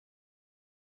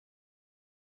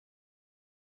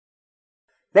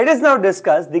Let us now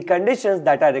discuss the conditions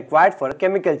that are required for a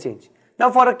chemical change.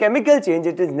 Now for a chemical change,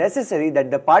 it is necessary that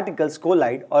the particles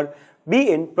collide or be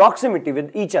in proximity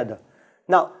with each other.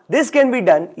 Now this can be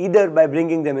done either by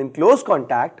bringing them in close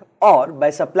contact or by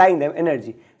supplying them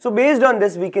energy. So based on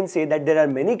this, we can say that there are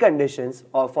many conditions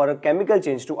for a chemical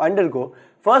change to undergo,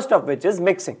 first of which is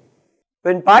mixing.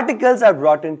 When particles are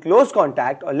brought in close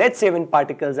contact, or let's say when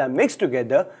particles are mixed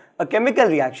together, a chemical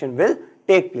reaction will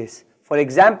take place. For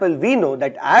example, we know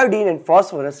that iodine and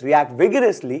phosphorus react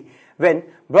vigorously when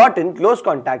brought in close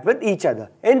contact with each other.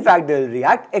 In fact, they will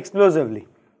react explosively.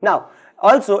 Now,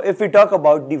 also if we talk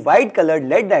about the white colored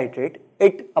lead nitrate,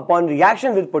 it upon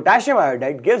reaction with potassium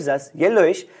iodide gives us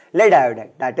yellowish lead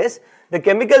iodide. That is, the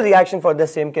chemical reaction for the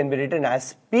same can be written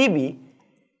as Pb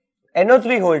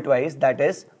NO3 whole twice, that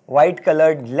is white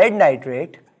colored lead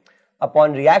nitrate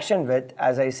upon reaction with,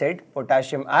 as I said,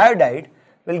 potassium iodide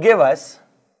will give us,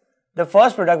 the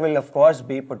first product will of course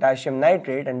be potassium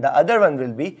nitrate and the other one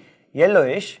will be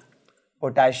yellowish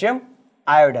potassium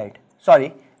iodide,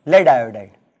 lead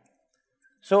iodide.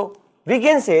 So we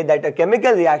can say that a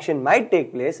chemical reaction might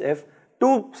take place if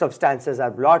two substances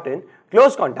are brought in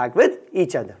close contact with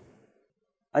each other.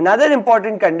 Another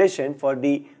important condition for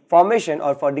the formation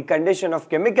or for the condition of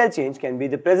chemical change can be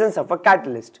the presence of a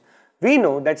catalyst. We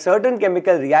know that certain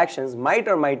chemical reactions might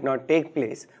or might not take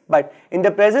place, but in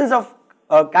the presence of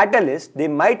a catalyst, they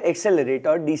might accelerate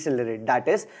or decelerate. That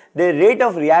is, their rate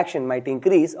of reaction might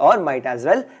increase or might as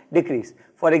well decrease.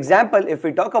 For example, if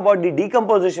we talk about the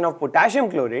decomposition of potassium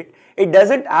chlorate, it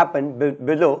doesn't happen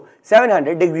below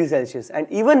 700 degrees Celsius, and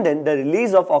even then the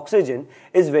release of oxygen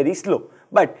is very slow.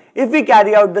 But if we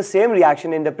carry out the same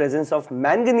reaction in the presence of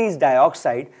manganese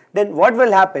dioxide, then what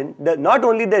will happen? Not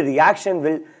only the reaction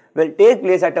will take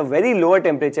place at a very lower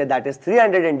temperature, that is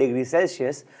 300 degrees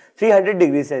Celsius,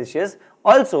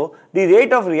 also the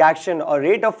rate of reaction or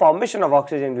rate of formation of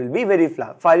oxygen will be very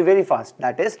fast.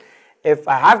 That is, if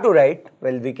I have to write,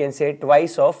 well, we can say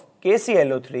twice of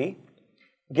KClO3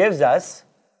 gives us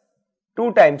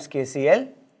 2 times KCl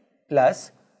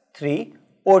plus 3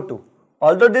 O2.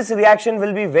 Although this reaction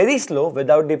will be very slow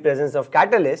without the presence of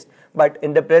catalyst, but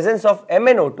in the presence of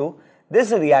MnO2,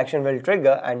 this reaction will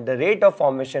trigger and the rate of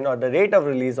formation or the rate of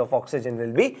release of oxygen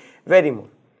will be very more.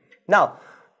 Now,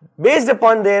 based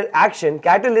upon their action,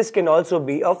 catalysts can also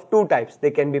be of two types. They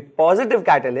can be positive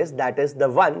catalyst, that is the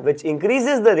one which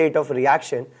increases the rate of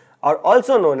reaction, are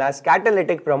also known as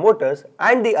catalytic promoters,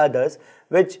 and the others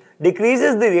which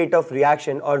decreases the rate of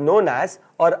reaction are known as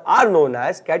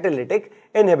catalytic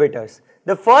inhibitors.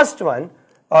 The first one,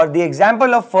 or the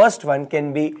example of first one,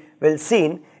 can be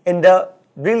seen in the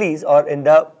release or in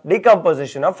the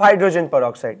decomposition of hydrogen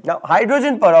peroxide. Now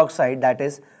hydrogen peroxide, that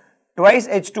is twice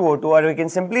H2O2, or we can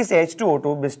simply say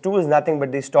H2O2 because 2 is nothing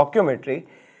but the stoichiometry,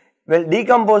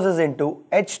 decomposes into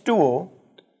H2O,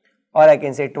 or I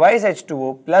can say twice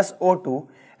H2O plus O2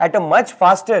 at a much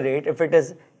faster rate if it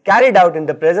is carried out in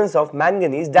the presence of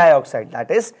manganese dioxide, that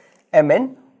is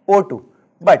MnO2.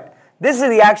 But this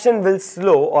reaction will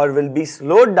slow or will be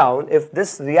slowed down if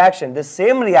this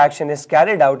same reaction is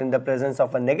carried out in the presence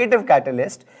of a negative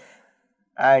catalyst,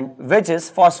 and which is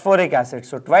phosphoric acid.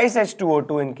 So twice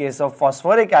H2O2 in case of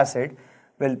phosphoric acid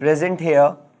will present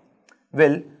here,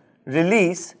 will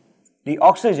release the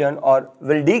oxygen or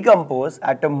will decompose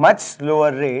at a much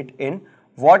slower rate in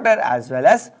water as well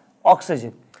as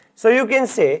oxygen. So you can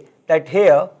say that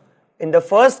here in the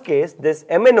first case, this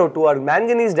MnO2 or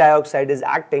manganese dioxide is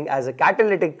acting as a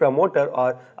catalytic promoter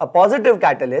or a positive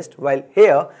catalyst, while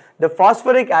here the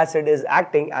phosphoric acid is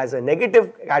acting as a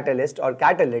negative catalyst or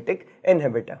catalytic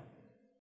inhibitor.